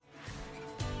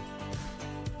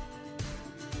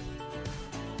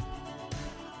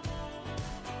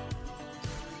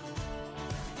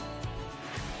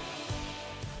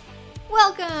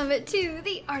Welcome to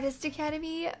the Artist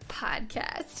Academy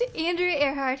podcast. Andrea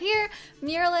Earhart here,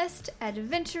 muralist,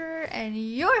 adventurer, and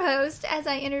your host as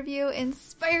I interview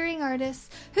inspiring artists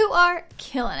who are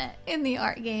killing it in the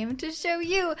art game to show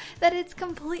you that it's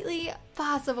completely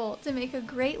possible to make a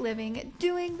great living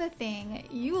doing the thing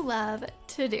you love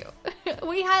to do.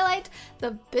 We highlight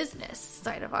the business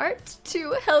side of art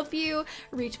to help you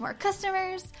reach more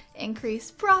customers,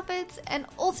 increase profits, and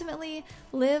ultimately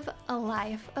live a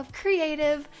life of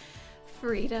creative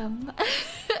freedom.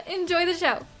 Enjoy the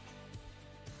show.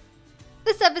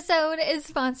 This episode is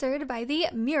sponsored by the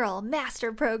Mural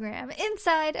Master Program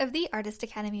inside of the Artist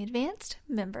Academy Advanced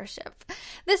membership.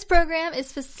 This program is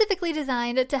specifically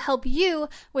designed to help you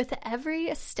with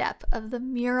every step of the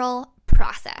mural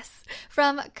process,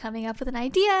 from coming up with an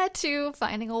idea to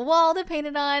finding a wall to paint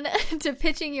it on to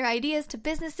pitching your ideas to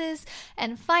businesses,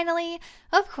 and finally,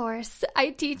 of course, I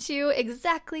teach you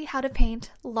exactly how to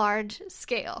paint large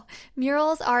scale.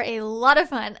 Murals are a lot of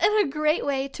fun and a great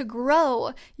way to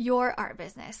grow your art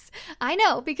business. I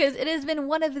know, because it has been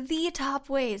one of the top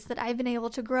ways that I've been able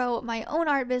to grow my own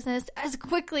art business as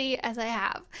quickly as I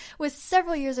have. With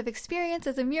several years of experience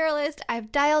as a muralist,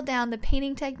 I've dialed down the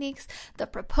painting techniques, the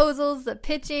proposals, the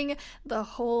pitching, the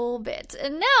whole bit.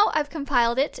 And now I've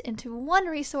compiled it into one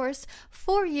resource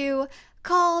for you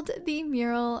called the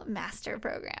Mural Master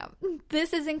Program.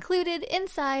 This is included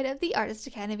inside of the Artist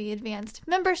Academy Advanced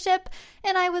membership,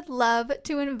 and I would love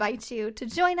to invite you to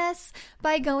join us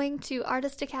by going to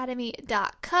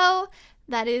artistacademy.co,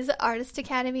 that is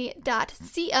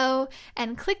artistacademy.co,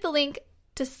 and click the link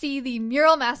to see the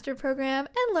Mural Master Program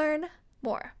and learn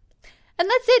more. And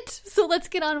that's it, so let's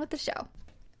get on with the show.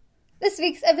 This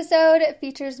week's episode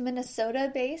features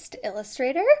Minnesota-based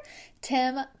illustrator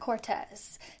Tim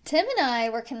Cortes. Tim and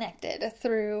I were connected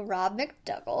through Rob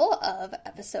McDougall of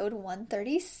episode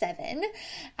 137.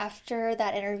 After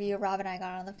that interview, Rob and I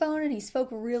got on the phone and he spoke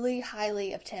really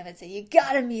highly of Tim and said, "You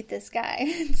gotta meet this guy."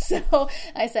 And so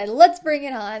I said, let's bring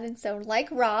it on. And so like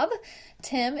Rob,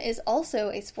 Tim is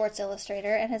also a sports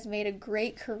illustrator and has made a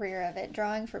great career of it,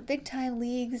 drawing for big-time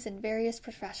leagues and various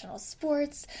professional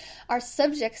sports. Our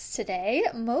subjects today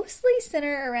mostly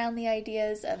center around the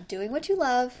ideas of doing what you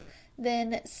love,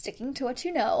 then sticking to what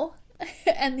you know,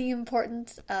 and the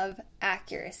importance of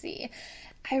accuracy.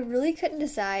 I really couldn't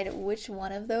decide which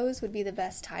one of those would be the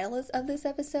best title of this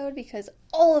episode because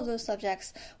all of those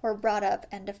subjects were brought up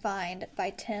and defined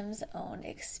by Tim's own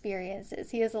experiences.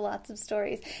 He has lots of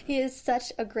stories. He is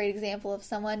such a great example of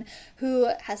someone who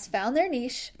has found their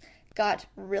niche, got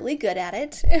really good at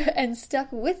it, and stuck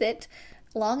with it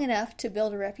long enough to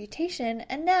build a reputation,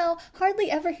 and now hardly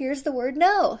ever hears the word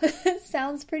no.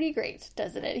 Sounds pretty great,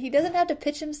 doesn't it? He doesn't have to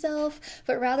pitch himself,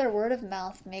 but rather word of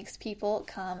mouth makes people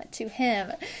come to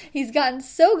him. He's gotten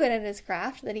so good at his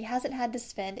craft that he hasn't had to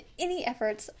spend any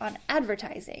efforts on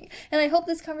advertising. And I hope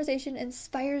this conversation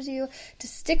inspires you to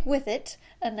stick with it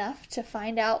enough to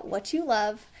find out what you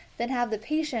love, then have the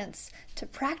patience to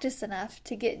practice enough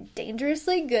to get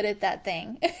dangerously good at that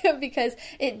thing because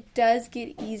it does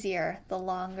get easier the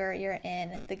longer you're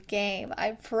in the game.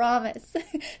 I promise.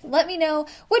 Let me know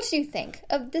what you think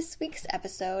of this week's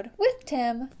episode with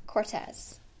Tim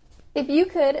Cortes. If you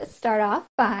could start off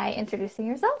by introducing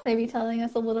yourself, maybe telling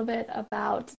us a little bit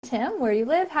about Tim, where you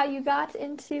live, how you got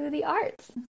into the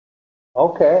arts.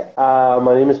 Okay,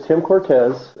 my name is Tim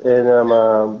Cortes, and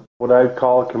I'm what I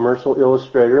call a commercial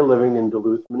illustrator living in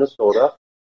Duluth, Minnesota,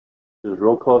 which is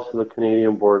real close to the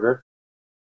Canadian border.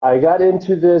 I got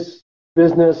into this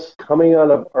business coming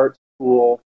out of art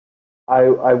school.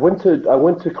 I went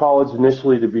to college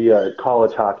initially to be a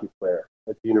college hockey player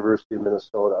at the University of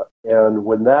Minnesota, and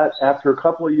after a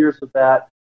couple of years of that,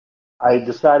 I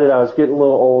decided I was getting a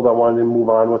little old. I wanted to move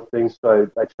on with things, so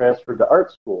I transferred to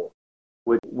art school,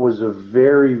 which was a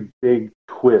very big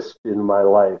twist in my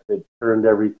life. It turned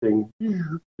everything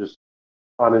just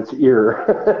on its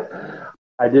ear.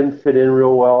 I didn't fit in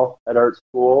real well at art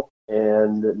school,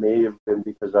 and it may have been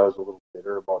because I was a little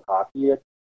bitter about hockey at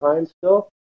the time still.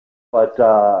 But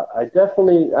I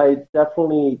definitely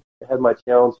had my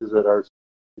challenges at art school.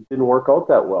 It didn't work out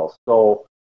that well. So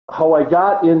how I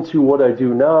got into what I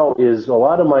do now is a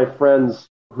lot of my friends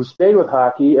who stayed with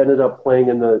hockey ended up playing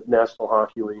in the National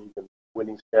Hockey League and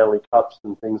winning Stanley Cups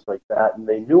and things like that, and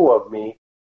they knew of me,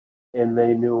 and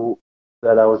they knew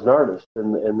that I was an artist,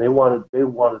 and they wanted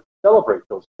to celebrate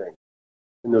those things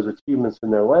and those achievements in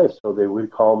their life. So they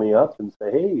would call me up and say,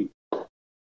 "Hey, you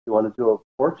want to do a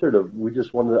portrait of?"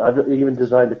 I've even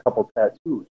designed a couple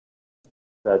tattoos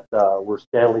that were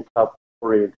Stanley Cup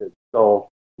oriented. So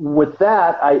with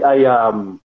that, I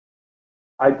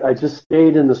just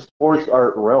stayed in the sports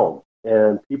art realm.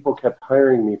 and people kept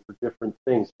hiring me for different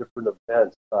things, different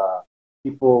events,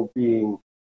 people being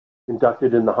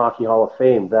inducted in the Hockey Hall of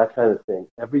Fame, that kind of thing.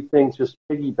 Everything just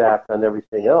piggybacked on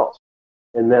everything else.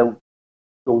 And then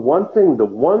the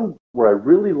one where I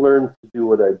really learned to do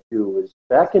what I do is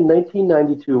back in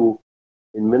 1992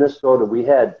 in Minnesota, we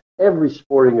had every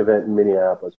sporting event in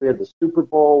Minneapolis. We had the Super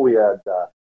Bowl, we had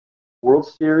World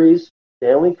Series,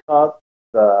 Stanley Cup,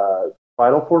 the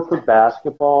Final Four for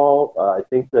basketball. I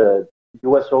think the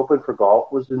U.S. Open for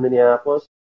golf was in Minneapolis.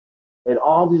 And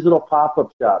all these little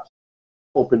pop-up shops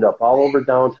opened up all over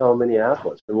downtown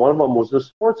Minneapolis. And one of them was a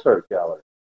sports art gallery.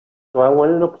 So I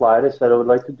went and applied. I said I would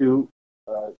like to do,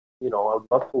 I'd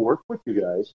love to work with you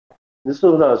guys. This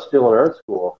was when I was still in art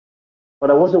school. But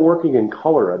I wasn't working in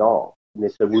color at all. And they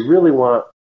said, we really want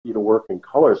you to work in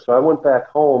color. So I went back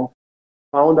home,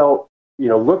 found out,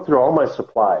 looked through all my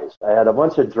supplies. I had a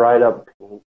bunch of dried up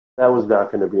paint. That was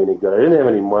not going to be any good. I didn't have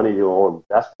any money to go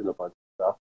invest in a bunch of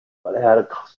stuff. But I had a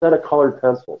set of colored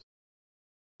pencils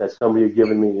that somebody had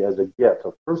given me as a gift,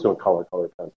 a personal colored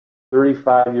pencil.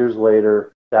 35 years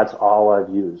later, that's all I've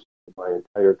used my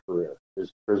entire career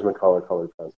is Prismacolor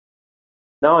colored pencils.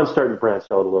 Now I'm starting to branch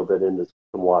out a little bit into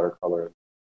some watercolor.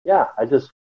 Yeah, I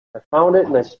found it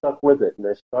and I stuck with it, and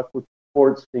I stuck with the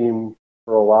sports theme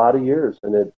for a lot of years,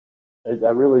 and I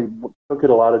really took it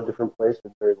a lot of different places.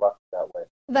 Very lucky that way.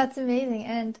 That's amazing.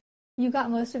 And you got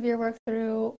most of your work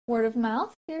through word of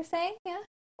mouth, you're saying? Yeah.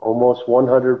 Almost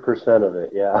 100% of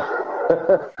it. Yeah.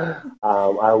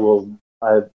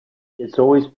 It's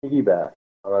always piggyback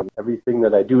on everything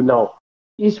that I do. Now,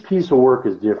 each piece of work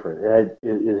is different.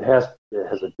 It has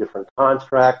a different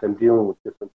contract. I'm dealing with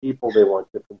different people. They want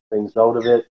different things out of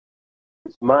it.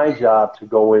 It's my job to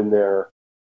go in there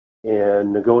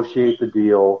and negotiate the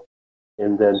deal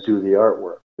and then do the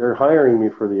artwork. They're hiring me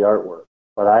for the artwork,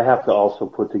 but I have to also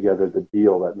put together the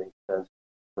deal that makes sense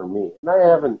for me. And I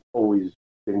haven't always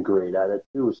been great at it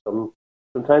too.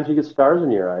 Sometimes you get stars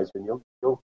in your eyes and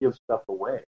you'll give stuff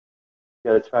away.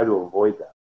 You got to try to avoid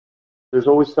that. There's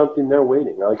always something there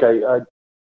waiting. Like I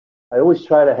always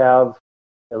try to have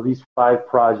at least 5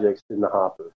 projects in the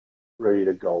hopper ready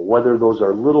to go, whether those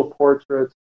are little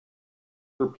portraits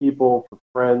for people, for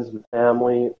friends and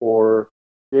family, or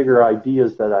bigger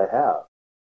ideas that I have,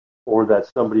 or that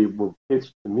somebody will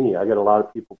pitch to me. I get a lot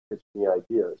of people pitch me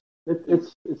ideas.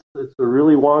 It's a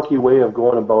really wonky way of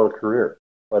going about a career,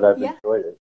 but I've enjoyed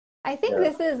it. I think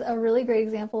this is a really great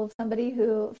example of somebody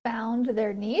who found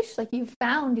their niche. Like, you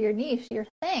found your niche, your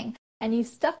thing, and you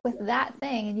stuck with that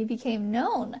thing, and you became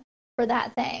known for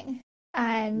that thing.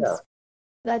 And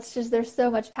that's just, there's so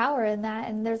much power in that.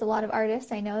 And there's a lot of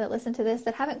artists I know that listen to this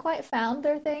that haven't quite found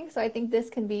their thing. So I think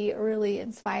this can be really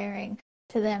inspiring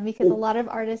to them, because a lot of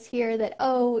artists hear that,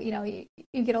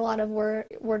 you get a lot of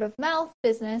word of mouth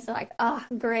business. So like,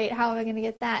 great, how am I going to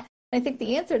get that? I think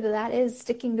the answer to that is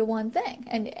sticking to one thing.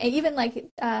 And even like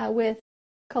with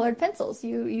colored pencils,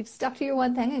 you've stuck to your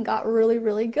one thing and got really,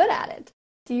 really good at it.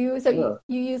 You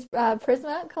use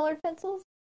Prisma colored pencils?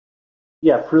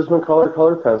 Yeah, Prismacolor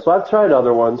colored pencil. I've tried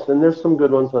other ones, and there's some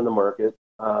good ones on the market.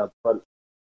 But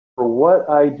for what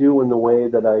I do and the way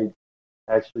that I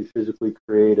actually physically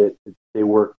create it, they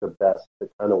work the best. The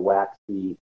kind of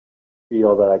waxy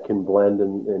feel that I can blend,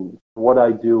 and for what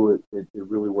I do, it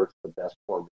really works the best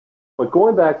for me. But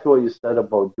going back to what you said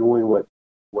about doing what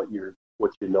you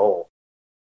know,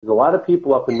 there's a lot of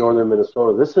people up in northern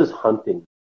Minnesota. This is hunting,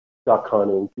 duck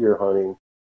hunting, deer hunting.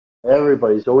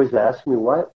 Everybody's always asking me,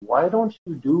 why don't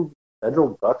you do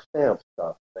federal duck stamp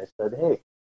stuff? And I said, hey,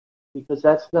 because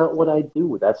that's not what I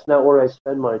do. That's not where I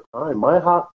spend my time.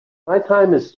 My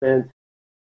time is spent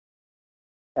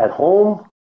at home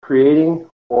creating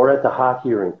or at the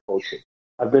hockey rink coaching.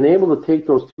 I've been able to take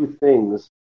those two things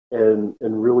and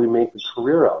really make a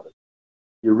career out of it.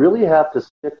 You really have to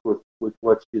stick with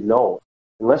what you know,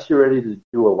 unless you're ready to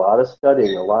do a lot of studying,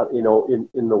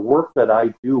 in the work that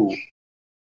I do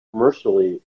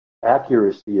commercially,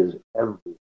 accuracy is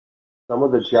everything. Some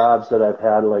of the jobs that I've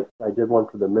had, like I did one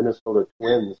for the Minnesota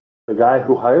Twins. The guy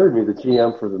who hired me, the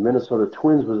GM for the Minnesota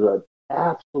Twins, was an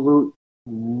absolute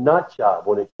nut job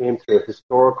when it came to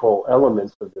historical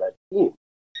elements of that team.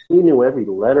 He knew every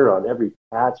letter on every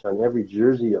patch, on every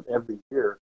jersey of every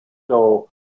year. So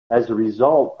as a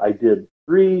result, I did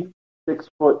 3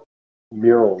 6-foot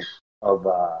murals of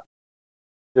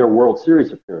their World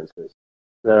Series appearances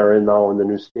that are now in the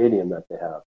new stadium that they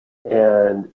have.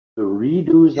 And the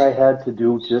redos I had to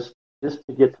do just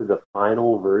to get to the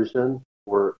final version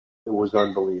it was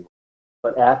unbelievable.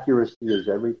 But accuracy is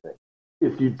everything.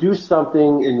 If you do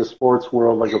something in the sports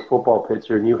world, like a football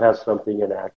pitcher, and you have something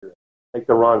inaccurate, like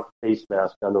the wrong face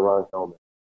mask on the wrong helmet,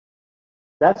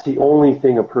 that's the only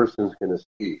thing a person's going to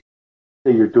see.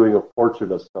 Say you're doing a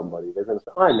portrait of somebody, they're going to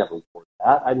say, oh, I never wore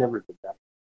that. I never did that.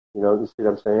 You see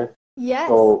what I'm saying? Yes.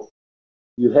 So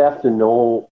you have to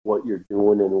know what you're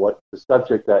doing and what the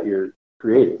subject that you're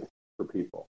creating for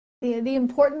people. The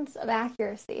importance of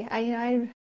accuracy.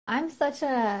 I'm such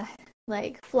a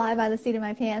fly by the seat of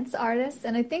my pants artist,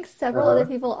 and I think several other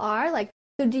people are.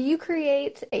 So do you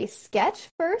create a sketch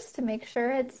first to make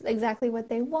sure it's exactly what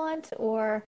they want,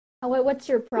 or what's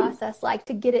your process like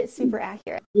to get it super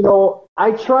accurate?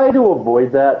 I try to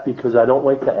avoid that because I don't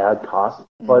like to add costs.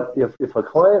 But if a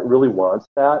client really wants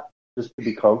that, just to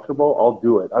be comfortable, I'll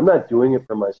do it. I'm not doing it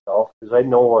for myself because I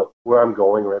know where I'm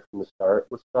going right from the start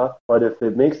with stuff. But if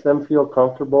it makes them feel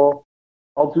comfortable,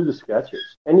 I'll do the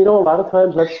sketches. And a lot of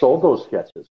times I've sold those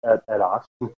sketches at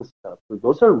auctions and stuff.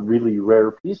 Those are really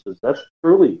rare pieces. That's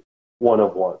truly one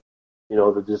of one.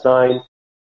 The design,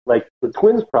 like the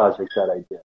twins project that I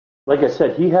did. Like I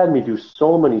said, he had me do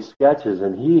so many sketches,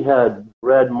 and he had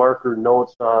red marker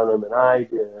notes on them, and I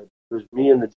did. It was me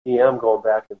and the GM going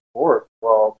back and forth.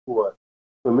 Well, to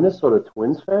a Minnesota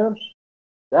Twins fan,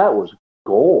 that was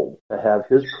gold to have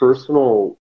his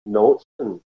personal notes.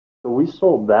 And so we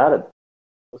sold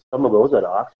some of those at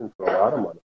auction for a lot of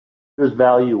money. There's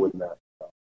value in that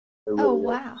stuff. Really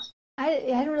wow.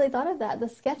 I hadn't really thought of that. The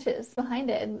sketches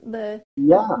behind it.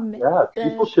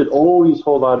 People should always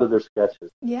hold on to their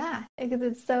sketches. Yeah, because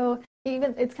it's so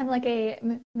it's kind of like a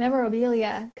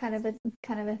memorabilia kind of a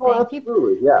thing. Oh,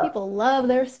 absolutely, People love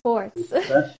their sports,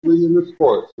 especially in the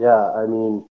sports. Yeah,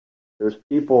 there's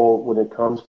people when it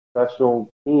comes to professional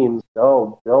teams,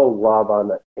 they'll lob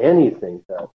on anything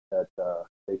that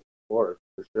they support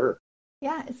for sure.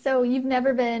 Yeah, so you've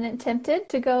never been tempted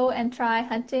to go and try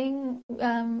hunting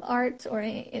art or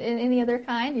any other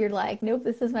kind? You're like, nope,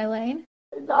 this is my lane?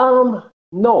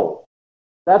 No.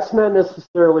 That's not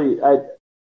necessarily...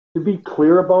 To be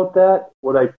clear about that,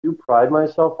 what I do pride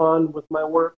myself on with my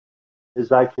work is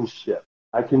I can shift.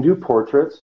 I can do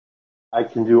portraits. I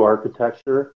can do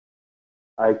architecture.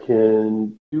 I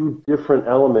can do different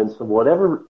elements of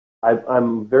whatever...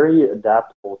 I'm very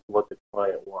adaptable to what the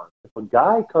client wants. If a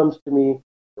guy comes to me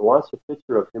and wants a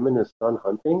picture of him and his son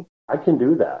hunting, I can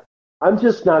do that. I'm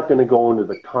just not going to go into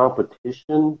the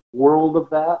competition world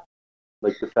of that,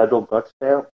 like the federal duck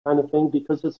stamp kind of thing,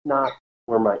 because it's not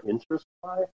where my interests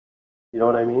lie. You know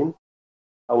what I mean?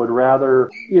 I would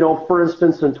rather, for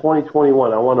instance, in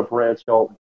 2021, I want to branch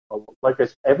out. Like I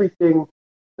said, everything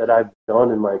that I've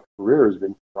done in my career has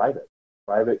been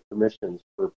private commissions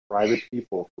for private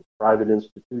people, for private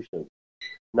institutions.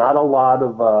 Not a lot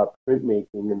of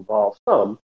printmaking involved,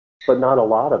 some, but not a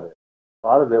lot of it. A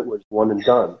lot of it was one and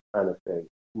done kind of thing.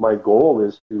 My goal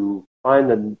is to find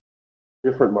a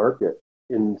different market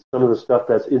in some of the stuff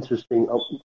that's interesting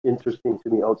to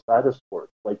me outside of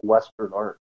sports, like Western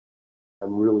art.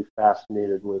 I'm really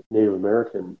fascinated with Native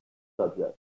American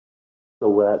subjects.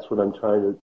 So that's what I'm trying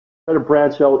to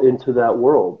branch out into that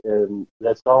world. And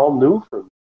that's all new for me,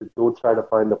 to go try to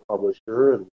find a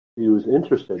publisher and see who's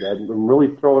interested. I'm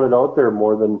really throwing it out there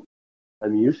more than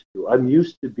I'm used to. I'm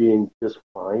used to being just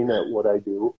fine at what I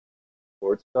do,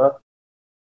 sports stuff.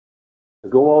 To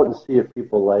go out and see if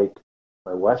people like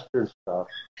my Western stuff,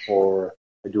 or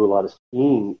I do a lot of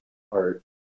skiing art,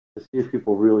 to see if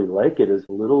people really like it is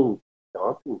a little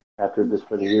daunting after this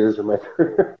many years of my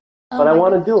career. But I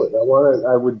want to do it.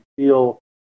 I would feel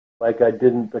like I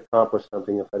didn't accomplish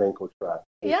something if I didn't go try.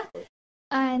 Yeah.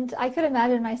 And I could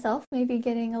imagine myself maybe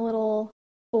getting a little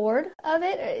bored of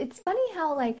it. It's funny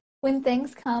how, when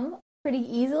things come pretty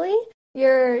easily,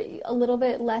 you're a little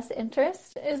bit less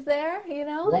interest is there,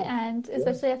 and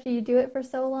especially after you do it for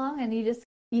so long and you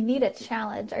need a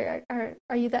challenge.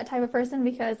 Are you that type of person?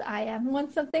 Because I am.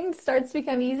 Once something starts to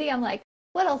become easy, I'm like,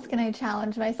 what else can I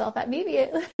challenge myself at? Maybe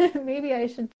I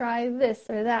should try this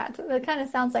or that. That kind of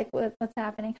sounds like what's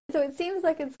happening. So it seems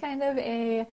like it's kind of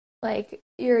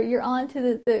you're on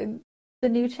to the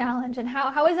new challenge. And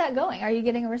how is that going? Are you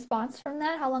getting a response from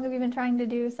that? How long have you been trying to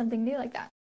do something new like that?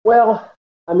 Well,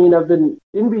 I've been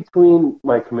in between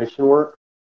my commission work.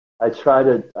 I've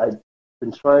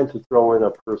been trying to throw in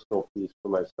a personal piece for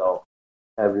myself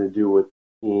having to do with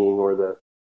skiing or the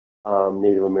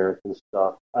Native American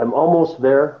stuff. I'm almost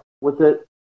there with it.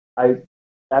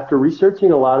 After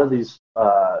researching a lot of these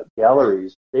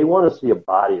galleries, they want to see a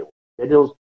body of work. They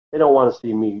don't want to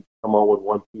see me come out with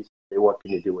one piece and say, what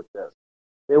can you do with this?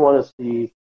 They want to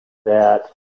see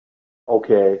that,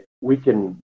 okay, we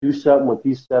can do something with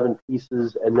these 7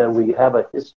 pieces, and then we have a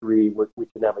history. We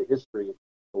can have a history.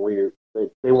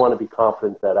 They want to be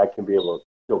confident that I can be able to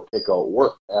still kick out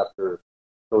work after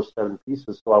those 7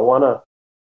 pieces. So I want to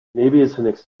maybe it's an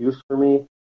excuse for me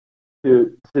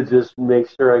to just make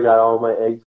sure I got all my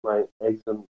eggs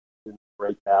in the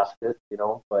right basket,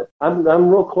 But I'm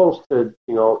real close to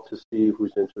see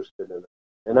who's interested in it,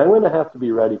 and I'm going to have to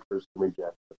be ready for some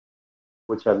rejection,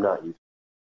 which I'm not used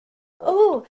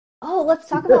Oh, let's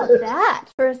talk about that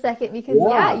for a second because to.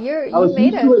 Yeah, I you was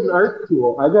made used to it in art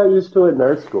school. I got used to it in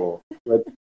art school, but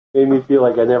made me feel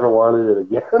like I never wanted it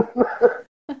again.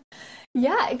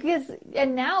 Yeah,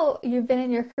 and now you've been in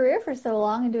your career for so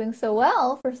long and doing so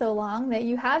well for so long that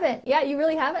you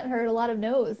really haven't heard a lot of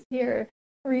no's here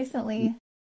recently.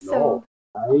 So,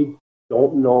 No, I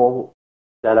don't know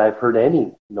that I've heard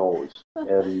any no's,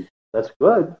 and that's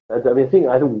good.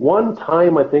 One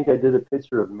time I think I did a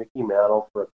picture of Mickey Mantle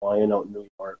for a client out in New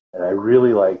York, and I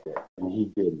really liked it, and he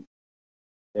didn't.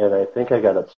 And I think I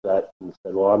got upset and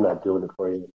said, "Well, I'm not doing it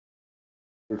for you.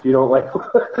 If you don't like,"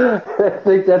 I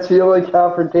think that's the only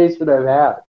confrontation I've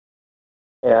had.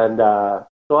 And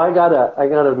so I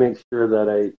gotta make sure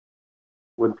that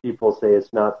when people say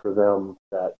it's not for them,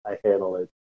 that I handle it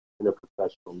in a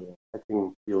professional manner. I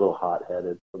can be a little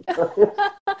hot-headed sometimes.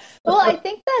 well, I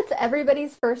think that's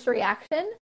everybody's first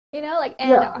reaction,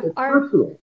 It's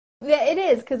personal. Yeah, it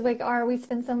is because we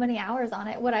spend so many hours on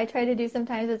it. What I try to do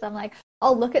sometimes is I'm like,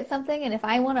 I'll look at something, and if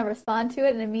I want to respond to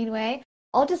it in a mean way,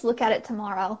 I'll just look at it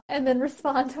tomorrow and then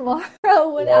respond tomorrow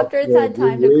after it's had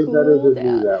time to cool better than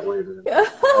down. me that way.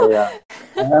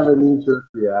 I have a knee-jerk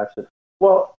reaction.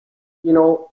 Well,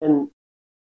 and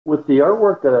with the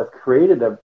artwork that I've created,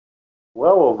 I've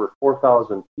well over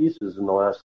 4,000 pieces in the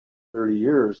last 30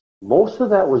 years. Most of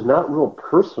that was not real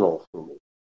personal for me.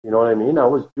 You know what I mean? I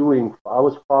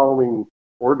was following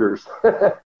orders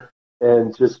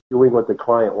and just doing what the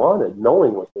client wanted,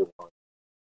 knowing what they wanted.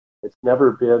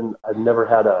 I've never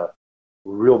had a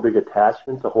real big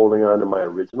attachment to holding on to my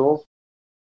originals.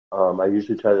 I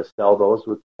usually try to sell those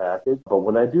with the package. But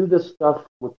when I do this stuff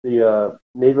with the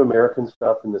Native American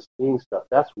stuff and the skiing stuff,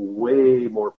 that's way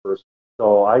more personal.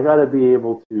 So I got to be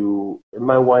able to, and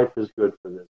my wife is good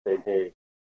for this, saying, hey,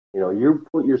 you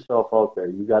put yourself out there.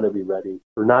 You got to be ready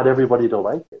for not everybody to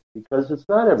like it because it's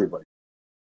not everybody.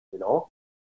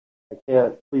 I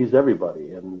can't please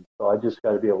everybody. And so I just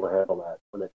got to be able to handle that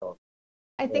when it comes.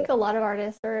 I think a lot of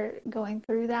artists are going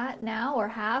through that now or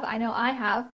have. I know I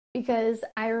have because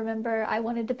I remember I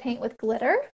wanted to paint with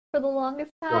glitter for the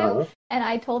longest time. And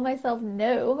I told myself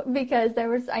no because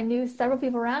I knew several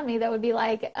people around me that would be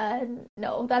like,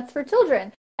 no, that's for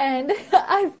children. And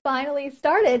I finally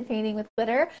started painting with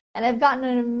glitter and I've gotten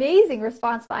an amazing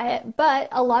response by it, but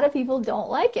a lot of people don't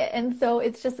like it. And so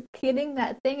it's just getting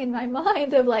that thing in my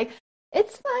mind of like,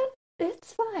 it's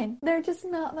fine. They're just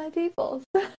not my people.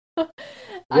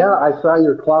 Yeah, I saw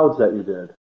your clouds that you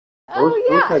did.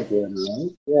 Yeah. Those again,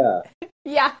 right? Yeah.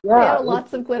 Yeah, we had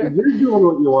lots of glitter. You're doing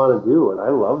what you want to do, and I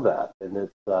love that. And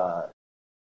it's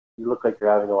you look like you're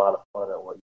having a lot of fun at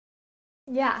what you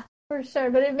do. Yeah, for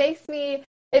sure. But it makes me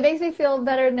feel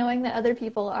better knowing that other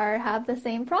people have the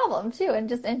same problem too, and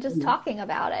just talking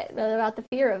about it, about the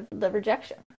fear of the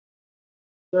rejection.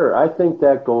 Sure, I think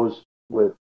that goes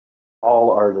with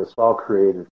all artists, all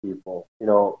creative people.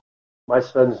 My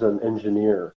son's an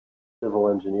engineer, civil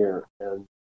engineer, and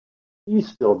he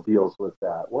still deals with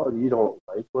that. Well, you don't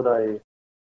like what I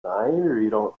design, or you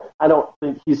don't. I don't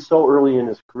think he's so early in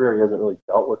his career; he hasn't really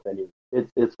dealt with any.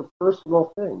 It's a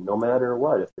personal thing, no matter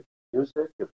what. If it's music,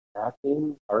 if it's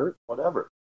acting, art, whatever.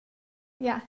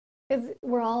 Yeah, because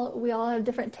we all have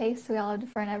different tastes. We all have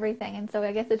different everything, and so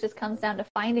I guess it just comes down to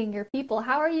finding your people.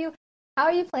 How are you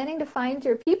planning to find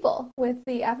your people with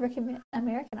the African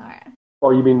American art? Oh,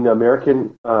 you mean the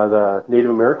Native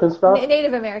American stuff?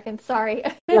 Native American, sorry.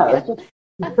 Yeah.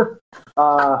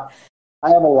 I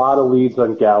have a lot of leads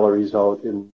on galleries out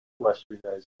in Western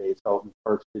United States, out in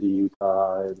Park City,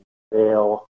 Utah, and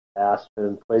Vail,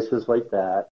 Aspen, places like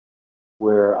that,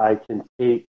 where I can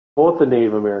take both the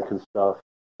Native American stuff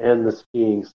and the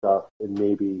skiing stuff and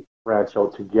maybe branch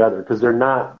out together, because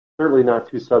they're certainly not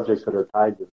two subjects that are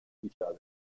tied to each other.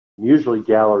 Usually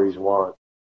galleries want,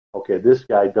 okay, this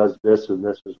guy does this and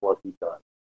this is what he does.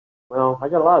 Well, I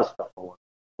got a lot of stuff I want.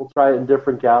 We'll try it in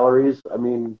different galleries. I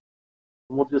mean,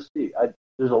 we'll just see.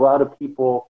 There's a lot of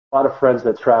people, a lot of friends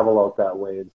that travel out that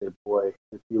way and say, boy,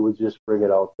 if you would just bring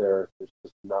it out there, there's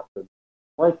just nothing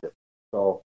like it.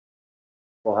 So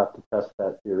we'll have to test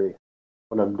that theory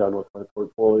when I'm done with my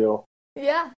portfolio.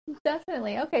 Yeah,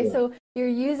 definitely. Okay, yeah. So you're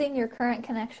using your current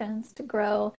connections to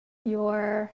grow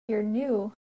your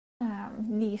new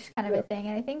niche kind of a thing.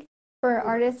 And I think for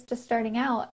artists just starting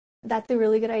out, that's a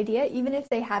really good idea. Even if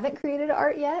they haven't created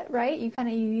art yet, right? You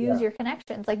use your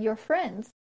connections, like your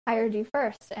friends hired you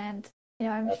first, and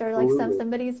I'm sure like Absolutely.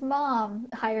 somebody's mom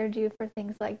hired you for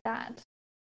things like that.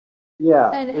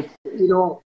 Yeah, And it's,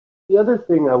 the other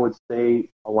thing I would say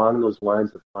along those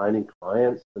lines of finding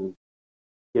clients and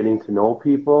getting to know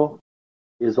people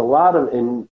is a lot of,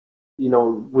 and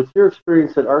with your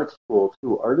experience at art school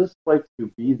too, artists like to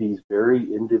be these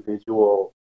very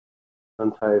individual,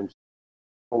 sometimes,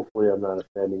 hopefully I'm not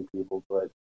offending people, but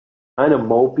kind of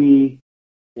mopey,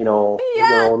 in their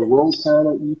yeah, own world kind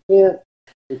of. You can't,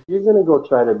 if you're going to go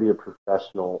try to be a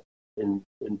professional and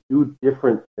do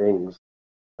different things,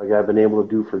 like I've been able to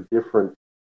do for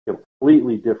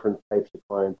completely different types of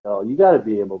clientele, you got to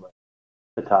be able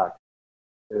to talk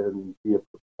and be a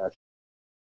professional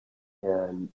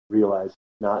and realize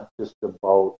it's not just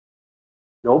about,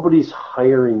 nobody's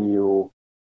hiring you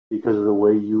because of the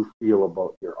way you feel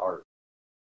about your art.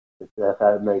 If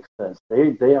that makes sense.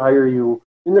 They hire you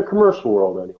in the commercial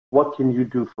world anyway. What can you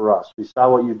do for us? We saw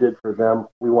what you did for them.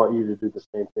 We want you to do the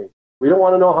same thing. We don't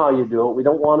want to know how you do it. We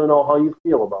don't want to know how you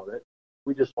feel about it.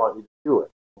 We just want you to do it.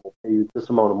 We'll pay you this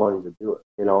amount of money to do it.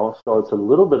 So it's a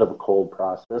little bit of a cold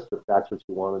process if that's what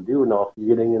you want to do. Now, if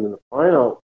you're getting into the fine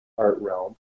art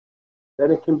realm,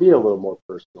 then it can be a little more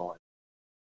personalized.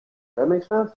 Does that make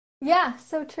sense? yeah,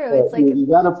 so true. So It's like, you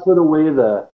got to put away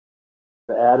the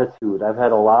attitude. I've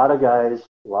had a lot of guys,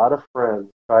 a lot of friends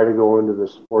try to go into the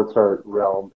sports art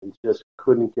realm and just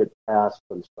couldn't get past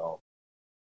themselves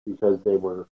because they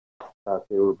were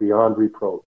beyond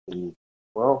reproach. And,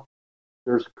 well,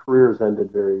 their careers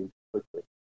ended very quickly.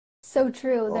 so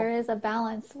true. So, There is a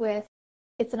balance with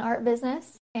it's an art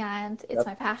business and it's yep.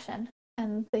 my passion.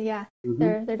 And yeah,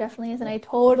 Mm-hmm. there definitely is. And I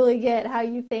totally get how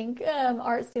you think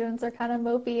art students are kind of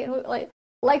mopey and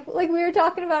like we were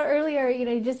talking about earlier.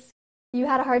 You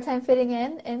had a hard time fitting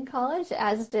in college,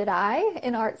 as did I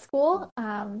in art school,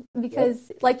 Yep.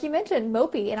 because like you mentioned,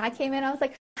 mopey. And I came in, I was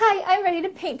like, "Hi, I'm ready to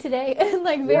paint today," and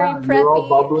like very Yeah, you're all preppy.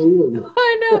 bubbly and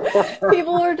I know.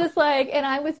 People were just like, and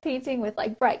I was painting with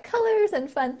like bright colors and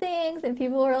fun things, and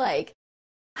people were like,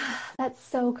 that's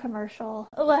so commercial.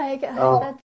 Like, oh,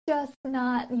 that's just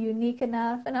not unique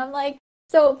enough. And I'm like,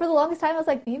 so for the longest time, I was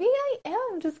like, maybe I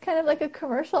am just kind of like a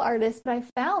commercial artist, but I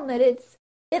found that it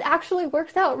actually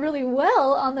works out really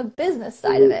well on the business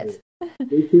side of absolutely. it.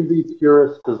 They can be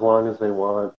purists as long as they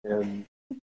want and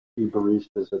be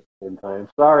baristas at the same time.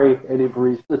 Sorry, any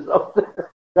baristas out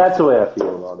there. That's the way I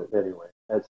feel about it anyway.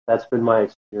 That's been my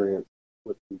experience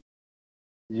with people.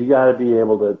 You got to be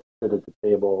able to sit at the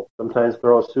table. Sometimes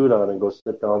throw a suit on and go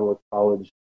sit down with college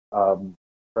um,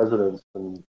 presidents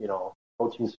and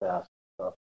coaching staff.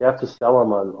 Stuff. You have to sell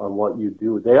them on what you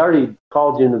do. They already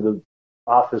called you into the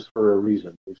office for a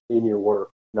reason. They've seen your work.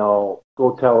 Now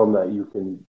go tell them that you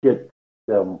can get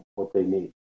them what they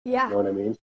need. You Yeah. know what I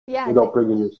mean? Yeah, Without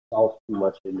bringing yourself too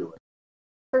much into it.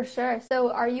 for sure.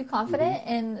 So are you Mm-hmm. confident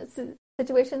in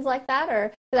situations like that?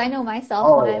 Or, because I know myself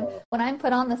Oh yeah. when I'm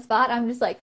put on the spot, I'm just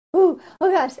like, ooh,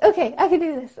 oh gosh, okay, I can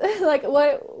do this. Like,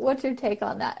 what's your take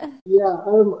on that? Yeah,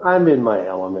 I'm in my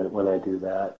element when I do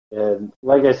that. And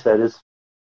like I said, it's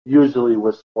usually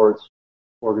with sports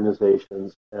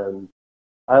organizations, and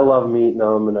I love meeting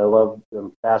them, and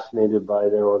I'm fascinated by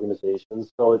their organizations.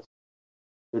 So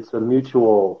it's a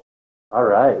mutual. All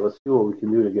right, let's see what we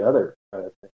can do together kind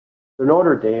of thing. The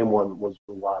Notre Dame one was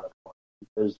a lot of fun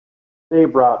because they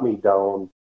brought me down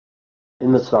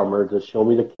in the summer to show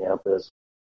me the campus,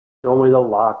 show me the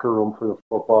locker room for the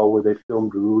football where they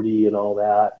filmed Rudy and all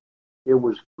that. It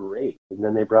was great, and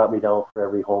then they brought me down for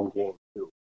every home game too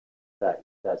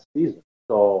that season.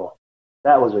 So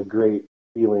that was a great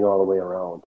feeling all the way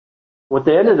around. What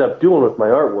they ended up doing with my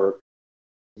artwork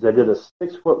is I did a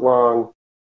 6 foot long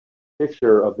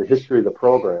picture of the history of the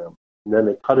program, and then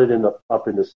they cut it up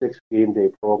into 6 game day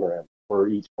programs for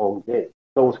each home game.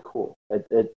 So it was cool.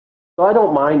 So I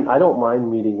don't mind. I don't mind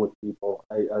meeting with people.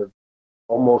 I've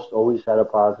almost always had a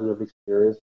positive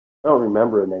experience. I don't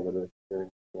remember a negative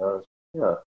experience, to be honest.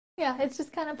 Yeah. Yeah, it's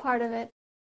just kind of part of it.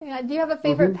 Yeah. Do you have a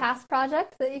favorite hmm past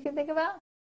project that you can think about?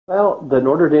 Well, the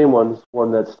Notre Dame one's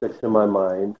one that sticks in my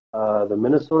mind. The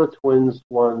Minnesota Twins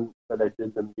one that I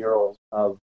did the murals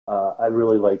of, I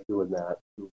really like doing that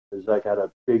because I got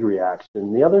a big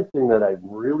reaction. The other thing that I'm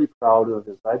really proud of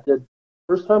is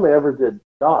first time I ever did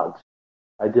dogs.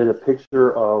 I did a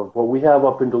picture of what we have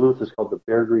up in Duluth is called the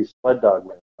Bear Grease Sled Dog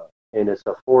Marathon, and it's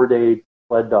a 4 day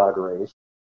sled dog race.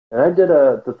 And I did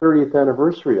the 30th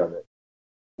anniversary of it.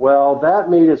 Well, that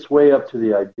made its way up to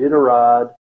the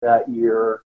Iditarod that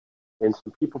year, and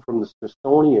some people from the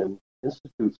Smithsonian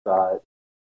Institute saw it.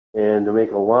 And to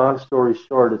make a long story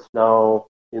short, it's now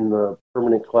in the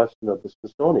permanent collection of the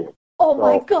Smithsonian. Oh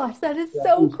my So gosh, that is that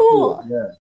so was cool. cool.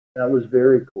 Yeah, that was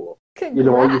very cool.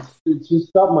 Congrats. It's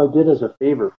just something I did as a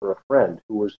favor for a friend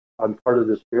who was on part of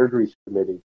this bear grease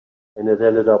committee, and it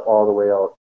ended up all the way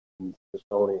out in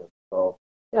Smithsonian. So,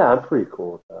 yeah, I'm pretty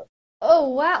cool with that. Oh,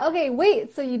 wow. Okay,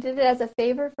 wait. So you did it as a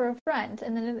favor for a friend,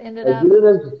 and then it ended I up. did it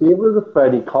as a favor of a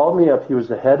friend. He called me up. He was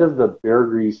the head of the bear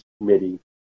grease committee.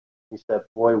 He said,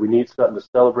 boy, we need something to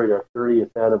celebrate our 30th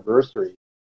anniversary,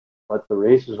 but the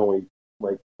race is only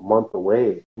like a month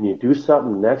away. Can you do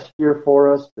something next year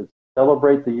for us to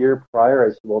celebrate the year prior? I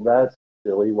said, well, that's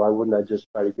silly. Why wouldn't I just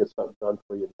try to get something done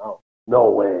for you now? No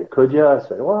way. Could you? I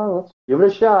said, well, let's give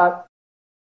it a shot.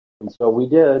 And so we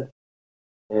did,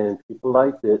 and people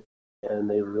liked it, and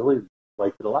they really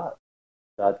liked it a lot.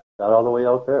 Got all the way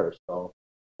out there. So,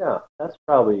 yeah, that's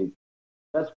probably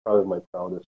my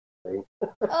proudest thing.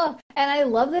 Oh, and I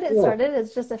love that it Yeah. started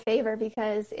as just a favor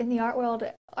because in the art world,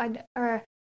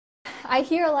 I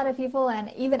hear a lot of people,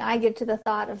 and even I get to the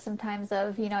thought of sometimes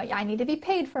of, I need to be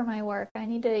paid for my work. I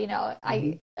need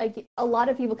to, a lot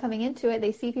of people coming into it,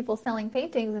 they see people selling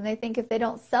paintings and they think if they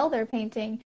don't sell their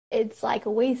painting, it's like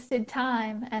wasted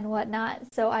time and whatnot.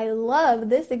 So I love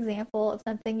this example of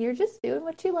something you're just doing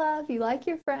what you love. You like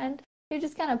your friend. You're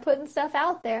just kind of putting stuff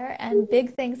out there and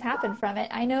big things happen from it.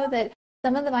 I know that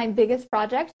some of my biggest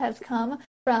projects have come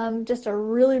from just a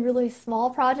really, really small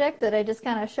project that I just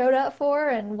kind of showed up for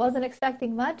and wasn't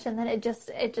expecting much, and then it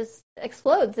just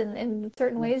explodes in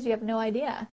certain ways you have no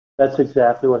idea. That's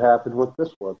exactly what happened with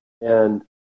this one. And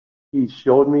he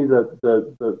showed me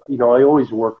the I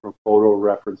always work from photo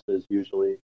references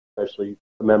usually, especially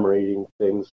commemorating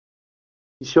things.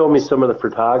 He showed me some of the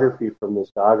photography from this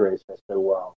dog race. I said,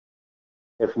 well,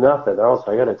 if nothing else,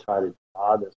 I got to try to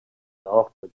draw this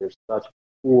myself. But there's such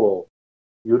cool,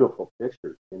 beautiful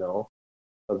pictures,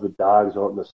 of the dogs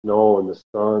out in the snow and the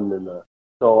sun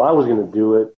so I was going to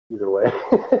do it either way.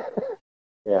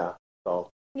 Yeah. So.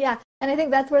 Yeah, and I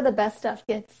think that's where the best stuff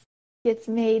gets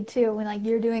made too, when like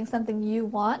you're doing something you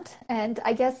want. And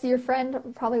I guess your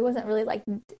friend probably wasn't really like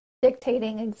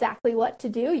dictating exactly what to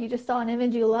do. You just saw an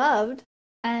image you loved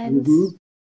and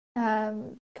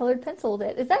colored penciled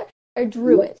it. Is that or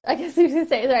drew it? I guess you should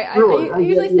say. Sorry, I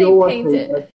usually say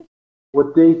painted.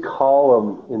 What they call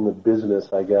them in the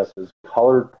business, I guess, is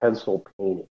colored pencil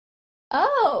painting.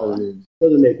 Oh. I mean, it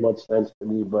doesn't make much sense to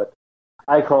me, but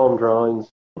I call them drawings.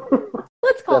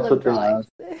 Let's call them drawings.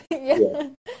 Yeah.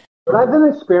 But I've been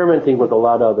experimenting with a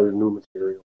lot of other new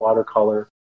materials, watercolor.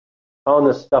 I found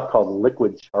this stuff called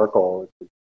liquid charcoal. It's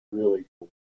really cool.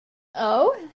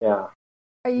 Oh? Yeah.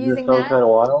 Are you using that? that? Kind of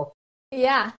wild?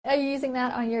 Yeah. Are you using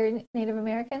that on your Native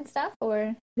American stuff,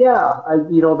 or? Yeah.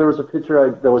 There was a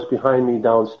picture that was behind me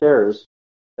downstairs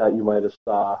that you might have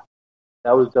saw.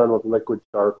 That was done with liquid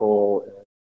charcoal and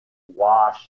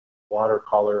wash,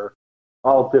 watercolor,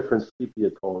 all different sepia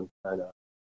tone kind of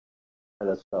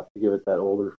stuff to give it that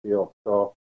older feel.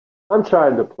 So I'm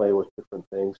trying to play with different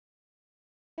things.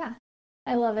 Yeah,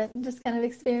 I love it. Just kind of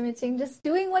experimenting, just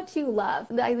doing what you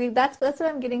love. I think that's what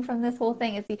I'm getting from this whole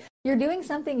thing is you're doing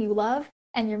something you love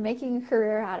and you're making a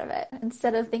career out of it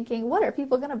instead of thinking, what are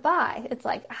people going to buy? It's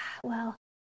like, well,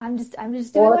 I'm just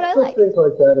doing what I like. I think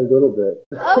like that a little bit.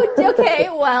 Oh, okay.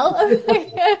 Well,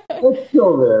 it's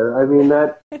still there. I mean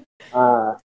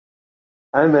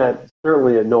I'm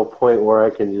certainly at no point where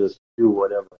I can just do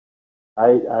whatever.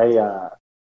 I'll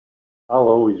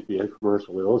always be a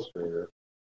commercial illustrator.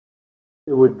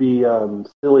 It would be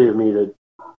silly of me to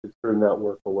turn that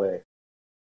work away.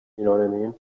 You know what I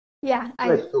mean? Yeah,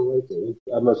 I still like it.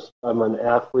 I'm an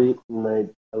athlete, and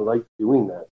I like doing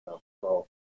that stuff. So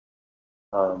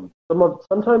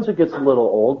sometimes it gets a little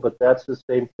old, but that's the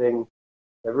same thing.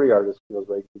 Every artist feels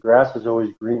like the grass is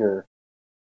always greener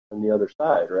on the other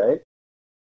side, right?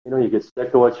 You get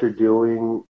sick of what you're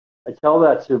doing. I tell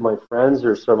that to my friends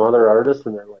or some other artists,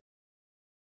 and they're like,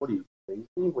 "What are you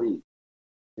crazy?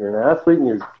 You're an athlete and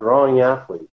you're drawing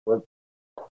athletes.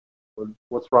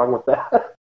 What's wrong with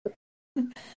that?"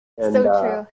 And,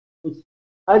 so true.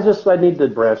 I need to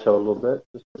branch out a little bit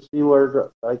just to see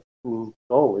where I can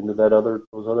go into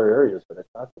those other areas that I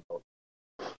talked about.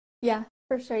 Yeah,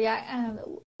 for sure. Yeah,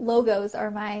 logos are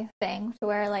my thing. To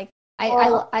where like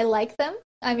I like them.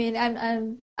 I mean,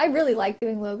 I really like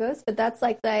doing logos, but that's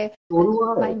like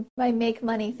my make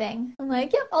money thing. I'm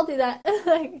like, yeah, I'll do that.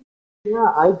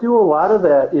 Yeah, I do a lot of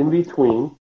that in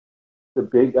between the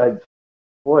big.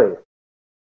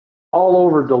 All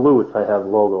over Duluth, I have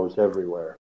logos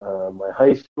everywhere. My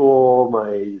high school,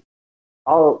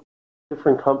 all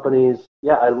different companies.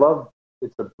 Yeah, I love.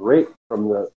 It's a break from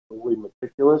the really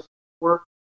meticulous work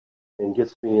and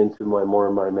gets me into my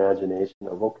imagination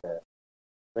of okay.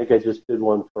 I think I just did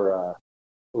one for a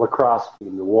lacrosse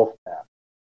team, the Wolfpack,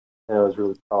 and I was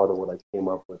really proud of what I came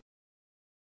up with.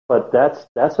 But that's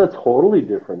a totally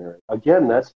different area. Again,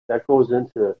 that goes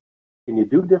into, can you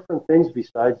do different things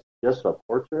besides just a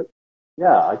portrait?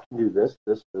 Yeah, I can do this,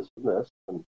 this, this, and this.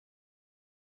 And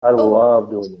I love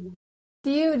doing it.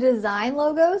 Do you design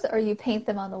logos or you paint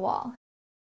them on the wall?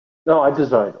 No, I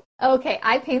design them. Okay,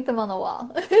 I paint them on the wall.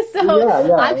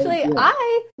 So actually, yeah.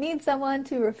 I need someone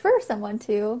to refer someone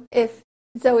to. If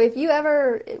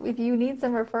you need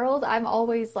some referrals, I'm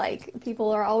always like,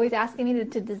 people are always asking me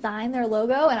to design their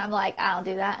logo, and I'm like, I don't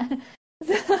do that.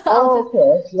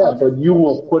 Okay. Yeah, but you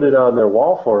will put it on their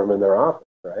wall for them in their office,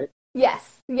 right?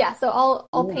 Yes, yeah. So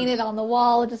I'll paint it on the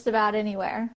wall just about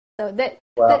anywhere. So that's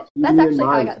actually how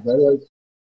I got.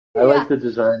 I like the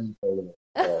design thing.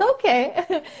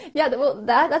 Okay. Yeah, well,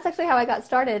 that's actually how I got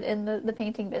started in the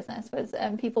painting business, was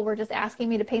people were just asking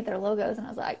me to paint their logos, and I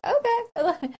was like,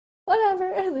 okay,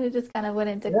 whatever. And then it just kind of went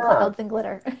into clouds and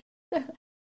glitter.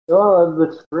 Oh,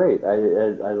 that's great. I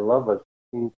love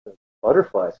the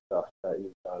butterfly stuff that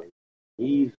you've done.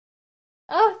 Easy.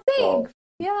 Oh, thanks.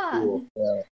 Yeah. Cool.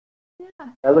 Yeah.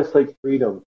 That looks like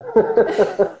freedom.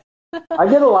 I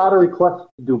get a lot of requests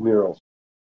to do murals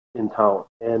in town,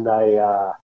 and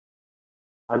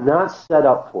I'm not set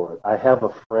up for it. I have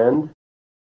a friend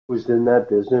who's in that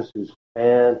business who's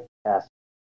fantastic,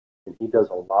 and he does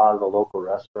a lot of the local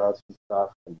restaurants and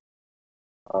stuff.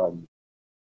 And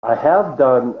I have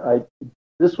done.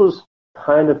 This was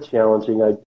kind of challenging.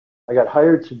 I got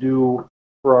hired to do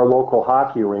for our local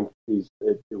hockey rink.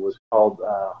 It was called.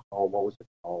 What was it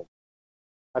called?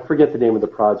 I forget the name of the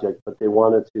project, but they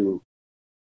wanted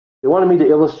me to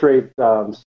illustrate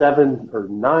 7 or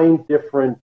 9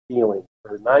 different feelings,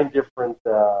 or 9 different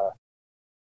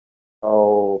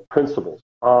principles: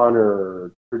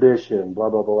 honor, tradition, blah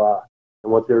blah blah.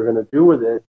 And what they were going to do with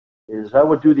it is, I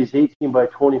would do these 18 by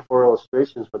 24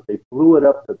 illustrations, but they blew it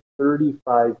up to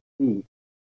 35 feet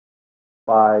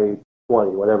by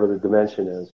 20, whatever the dimension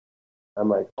is. I'm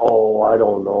like, I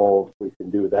don't know if we can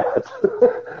do that.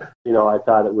 I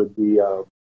thought it would be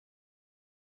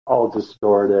all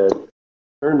distorted.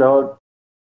 Turned out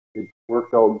it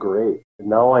worked out great. And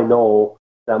now I know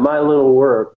that my little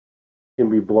work can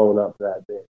be blown up that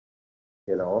big,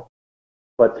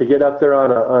 But to get up there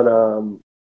on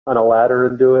a ladder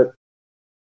and do it,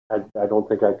 I don't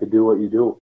think I could do what you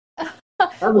do. I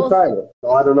haven't tried it,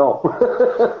 so I don't know.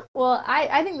 Well,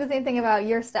 I think the same thing about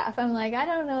your stuff. I'm like, I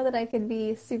don't know that I could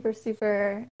be super,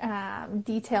 super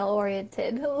detail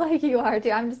oriented like you are too.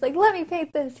 I'm just like, let me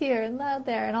paint this here and that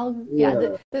there, and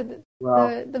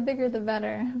the bigger the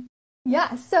better.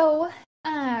 Yeah. So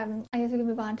I guess we can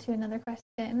move on to another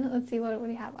question. Let's see what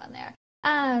we have on there.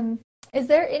 Is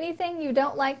there anything you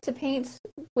don't like to paint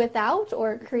without,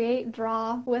 or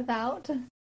draw without?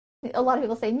 A lot of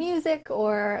people say music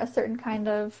or a certain kind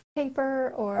of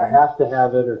paper, or... I have to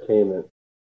have entertainment.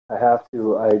 I have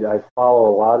to. I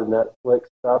follow a lot of Netflix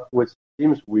stuff, which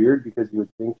seems weird because you would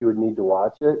think you would need to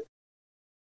watch it.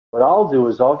 What I'll do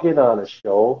is I'll get on a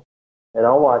show and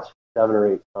I'll watch 7 or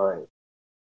 8 times.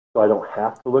 So I don't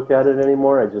have to look at it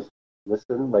anymore. I just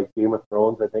listen. Like Game of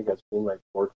Thrones, I think I've seen like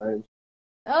 4 times.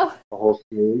 Oh. The whole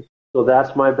series. So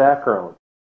that's my background.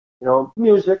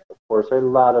 Music, of course. I have a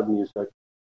lot of music.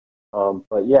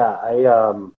 But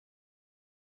yeah,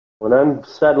 when I'm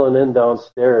settling in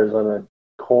downstairs on a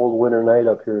cold winter night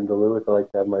up here in Duluth, I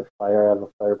like to have my fire. I have a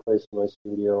fireplace in my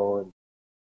studio, and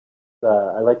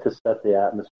I like to set the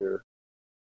atmosphere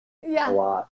a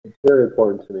lot. It's very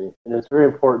important to me, and it's very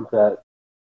important that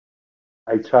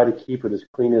I try to keep it as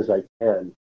clean as I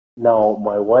can. Now,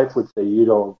 my wife would say you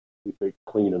don't keep it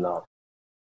clean enough,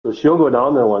 so she'll go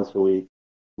down there once a week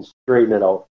and straighten it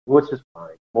out, which is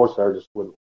fine. Most artists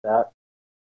wouldn't. That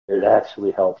it actually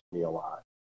helps me a lot,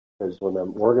 because when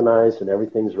I'm organized and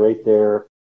everything's right there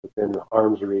within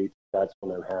arm's reach, that's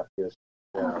when I'm happiest.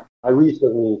 Yeah. I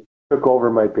recently took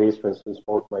over my basement since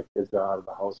both my kids are out of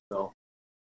the house now,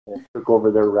 and took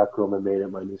over their rec room and made it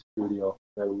my new studio.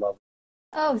 I love it.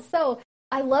 Oh, so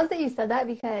I love that you said that,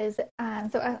 because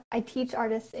I teach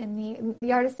artists in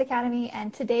the Artist Academy,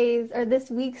 and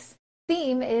this week's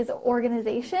theme is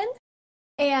organization.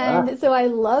 And so I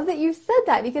love that you said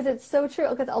that, because it's so true.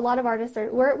 Because a lot of artists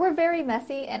we're very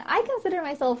messy, and I consider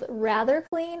myself rather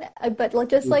clean. But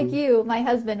just like you, my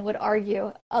husband would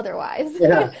argue otherwise.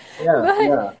 Yeah.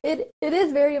 It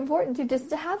is very important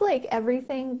to have like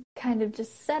everything kind of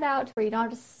just set out where you don't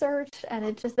have to search, and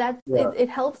it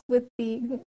helps with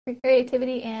the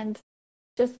creativity and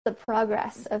just the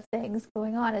progress of things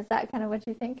going on. Is that kind of what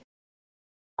you think?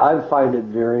 I find it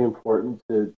very important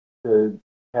to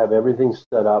have everything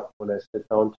set up when I sit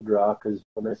down to draw, because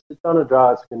when I sit down to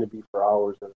draw, it's going to be for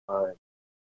hours at a time.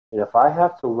 And if I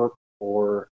have to look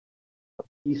for a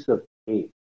piece of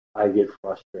tape, I get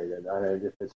frustrated.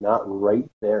 If it's not right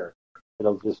there,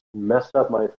 it'll just mess up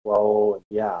my flow. And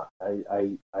yeah,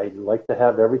 I like to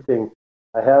have everything.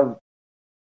 I have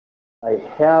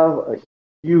a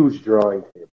huge drawing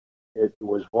table. It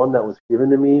was one that was given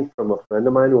to me from a friend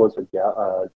of mine who owns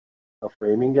a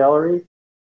framing gallery.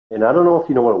 And I don't know if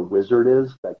you know what a wizard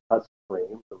is that cuts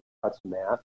frames or cuts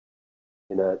mat.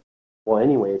 Well,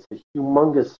 anyway, it's a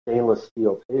humongous stainless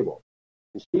steel table.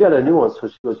 And she got a new one, so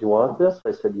she goes, "You want this?"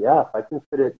 I said, "Yeah, if I can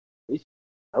fit it,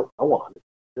 I want it.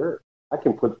 Sure. I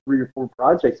can put 3 or 4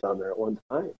 projects on there at one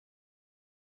time."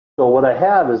 So what I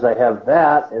have is I have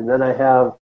that, and then I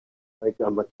have like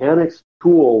a mechanics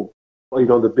tool,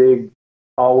 the big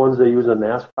tall ones they use in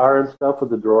NASCAR and stuff with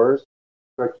the drawers,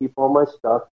 where I keep all my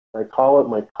stuff. I call it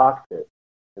my cockpit.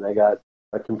 And I got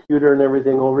a computer and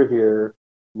everything over here,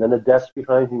 and then a desk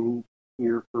behind me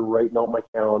here for writing out my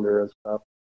calendar and stuff.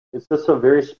 It's just a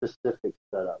very specific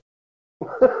setup.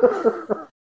 I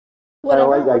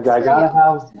gotta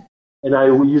have, and I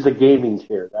use a gaming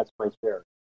chair. That's my chair.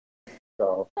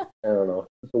 So I don't know.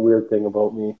 It's a weird thing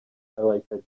about me. I like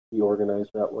to be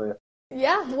organized that way.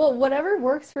 Yeah, well, whatever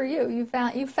works for you.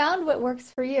 You found what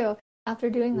works for you after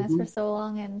doing this for so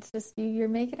long, and just you're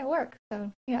making it work.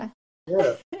 So yeah.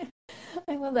 Yeah.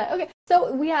 I love that. Okay,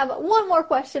 so we have one more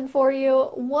question for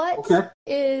you. So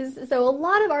a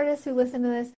lot of artists who listen to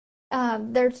this,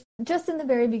 they're just in the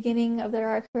very beginning of their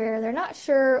art career. They're not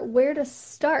sure where to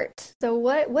start. So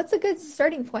what's a good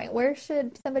starting point? Where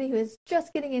should somebody who is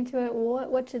just getting into it,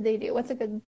 what should they do? What's a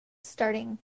good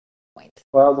starting point?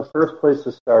 Well, the first place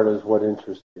to start is what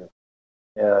interests you.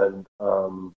 And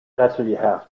that's what you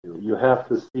have to do. You have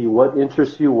to see what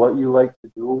interests you, what you like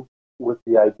to do, with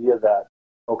the idea that,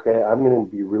 okay, I'm going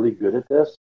to be really good at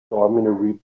this, so I'm going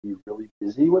to be really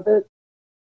busy with it,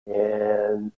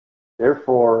 and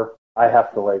therefore I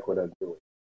have to like what I'm doing.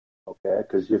 Okay,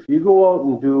 because if you go out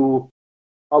and do,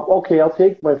 I'll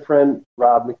take my friend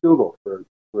Rob McDougall for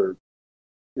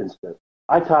instance.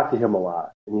 I talked to him a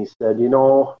lot, and he said,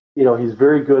 he's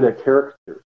very good at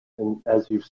characters, and as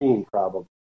you've seen probably,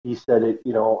 he said it.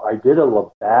 I did a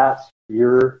Labatt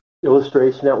Spear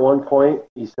illustration at one point.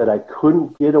 He said I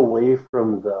couldn't get away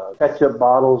from the ketchup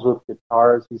bottles with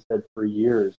guitars. He said for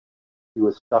years he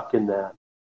was stuck in that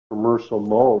commercial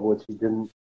mode, which he didn't.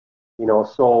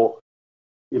 So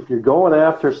if you're going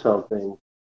after something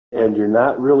and you're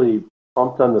not really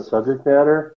pumped on the subject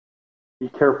matter, be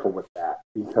careful with that,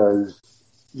 because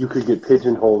you could get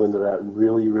pigeonholed into that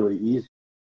really, really easy.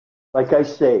 Like I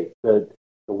say, the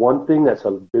one thing that's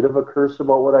a bit of a curse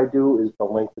about what I do is the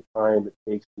length of time it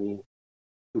takes me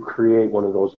to create one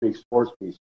of those big sports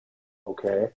pieces.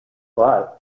 Okay?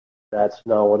 But that's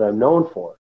not what I'm known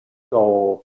for.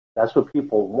 So that's what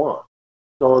people want.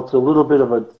 So it's a little bit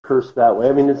of a curse that way.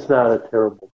 I mean, it's not a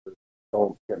terrible curse.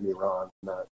 Don't get me wrong. I'm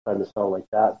not trying to sound like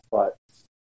that. But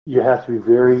you have to be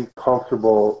very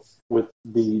comfortable with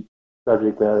the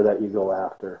subject matter that you go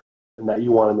after and that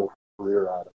you want to make a career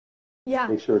out of. Yeah.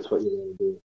 Make sure it's what you want to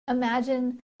do.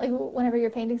 Imagine, whenever you're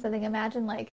painting something, imagine,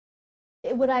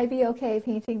 would I be okay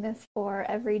painting this for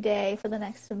every day for the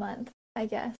next month? I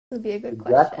guess would be a good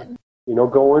question.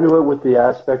 Go into it with the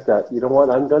aspect that, you know what,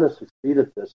 I'm going to succeed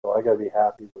at this, so I got to be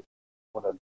happy with what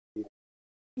I'm doing.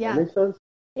 Yeah. That makes sense?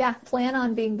 Yeah. Plan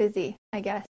on being busy, I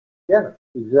guess. Yeah,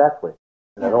 exactly.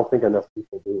 And I don't think enough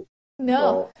people do.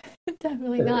 No,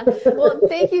 definitely not. Well,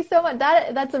 thank you so much.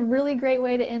 That's a really great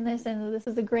way to end this, and this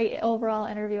is a great overall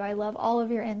interview. I love all of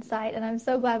your insight, and I'm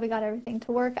so glad we got everything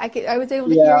to work. I was able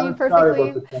to hear you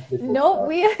perfectly.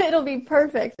 Nope, it'll be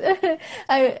perfect.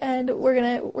 And we're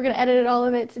gonna edit all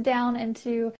of it down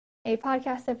into a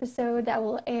podcast episode that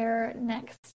will air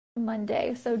next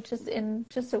Monday. So just in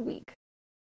a week.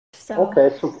 So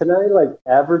okay, so can I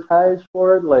advertise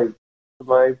for it, to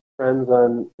my friends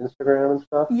on Instagram and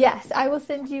stuff? Yes, I will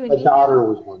send you an email. My daughter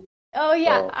was one. Oh,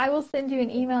 yeah, I will send you an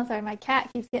email. Sorry, my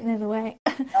cat keeps getting in the way.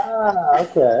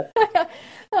 Okay.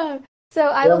 So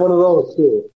I will, one of those,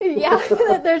 too. Yeah,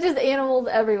 there's just animals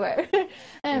everywhere.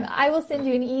 I will send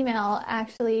you an email,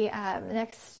 actually,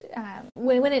 next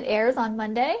when it airs on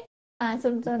Monday.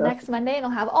 So next Monday, it'll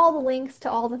have all the links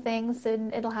to all the things,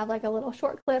 and it'll have a little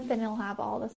short clip, and it'll have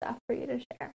all the stuff for you to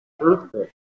share.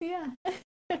 Perfect. Yeah.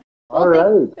 All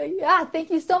right.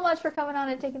 Thank you so much for coming on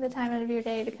and taking the time out of your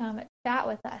day to come chat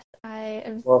with us.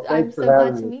 I'm so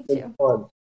glad to meet you. Fun.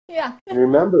 Yeah. And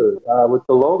remember, with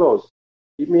the logos,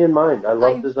 keep me in mind. I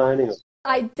love designing them.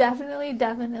 I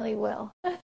definitely will.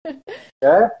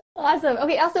 Okay? Awesome.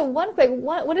 Okay, also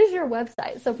what is your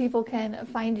website so people can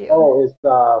find you? Oh, it's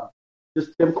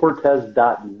just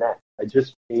timcortes.net. I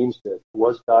just changed it. It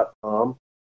was .com,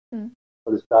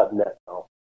 but it's .net now.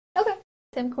 Okay.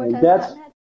 And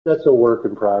TimCortes.net. that's a work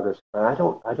in progress. I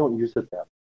don't use it that much.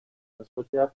 Let's look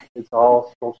at it. It's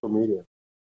all social media.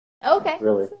 Okay.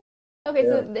 Really. Okay,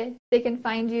 Yeah. so they can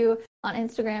find you on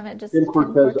Instagram at just Tim Tim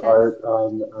Cortes Cortes. Art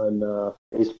on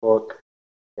Facebook.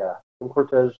 Yeah, Tim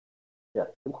Cortes. Yeah,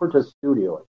 Tim Cortes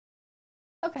Studio.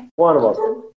 Okay. One of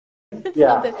them.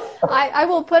 Yeah. I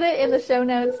will put it in the show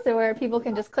notes so where people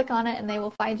can just click on it and they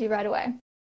will find you right away.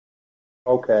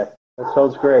 Okay, that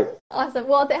sounds great. Awesome.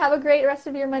 Well, have a great rest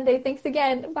of your Monday. Thanks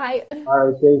again. Bye. All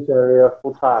right, thanks, Aria.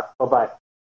 We'll talk. Bye-bye.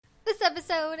 This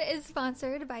episode is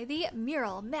sponsored by the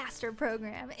Mural Master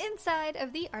Program inside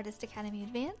of the Artist Academy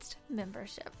Advanced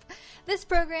membership. This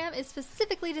program is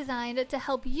specifically designed to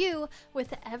help you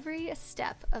with every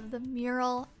step of the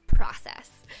mural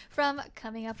process. From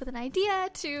coming up with an idea,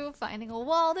 to finding a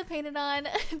wall to paint it on,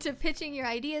 to pitching your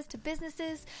ideas to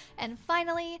businesses, and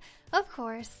finally, of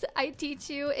course, I teach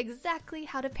you exactly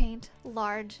how to paint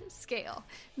large scale.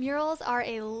 Murals are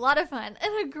a lot of fun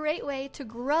and a great way to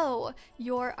grow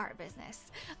your art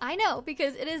business. I know,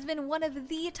 because it has been one of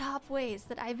the top ways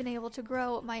that I've been able to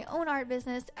grow my own art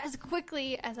business as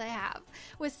quickly as I have.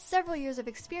 With several years of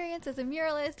experience as a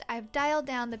muralist, I've dialed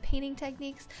down the painting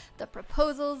techniques, the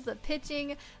proposals, the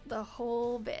pitching, the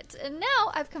whole bit. And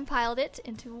now I've compiled it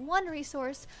into one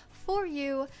resource for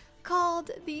you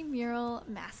called the Mural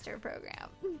Master Program.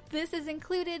 This is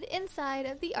included inside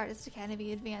of the Artist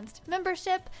Academy Advanced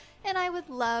membership, and I would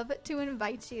love to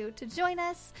invite you to join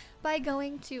us by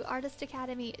going to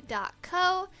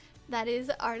artistacademy.co, that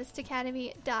is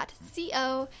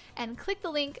artistacademy.co, and click the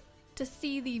link to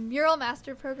see the Mural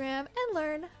Master Program and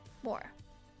learn more.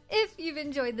 If you've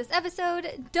enjoyed this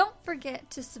episode, don't forget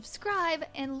to subscribe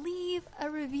and leave a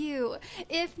review.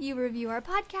 If you review our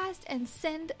podcast and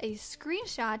send a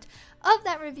screenshot of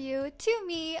that review to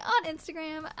me on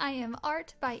Instagram, I am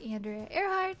Art by Andrea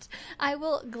Earhart. I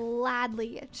will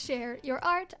gladly share your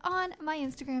art on my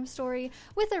Instagram story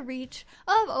with a reach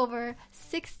of over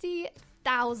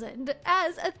 60,000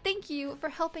 as a thank you for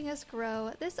helping us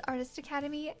grow this Artist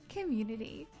Academy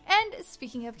community. And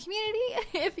speaking of community,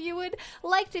 if you would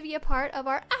like to be a part of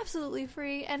our absolutely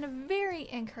free and very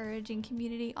encouraging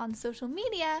community on social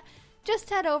media, just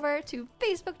head over to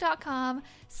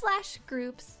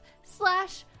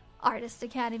facebook.com/groups/Artist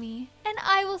Academy, and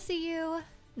I will see you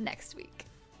next week.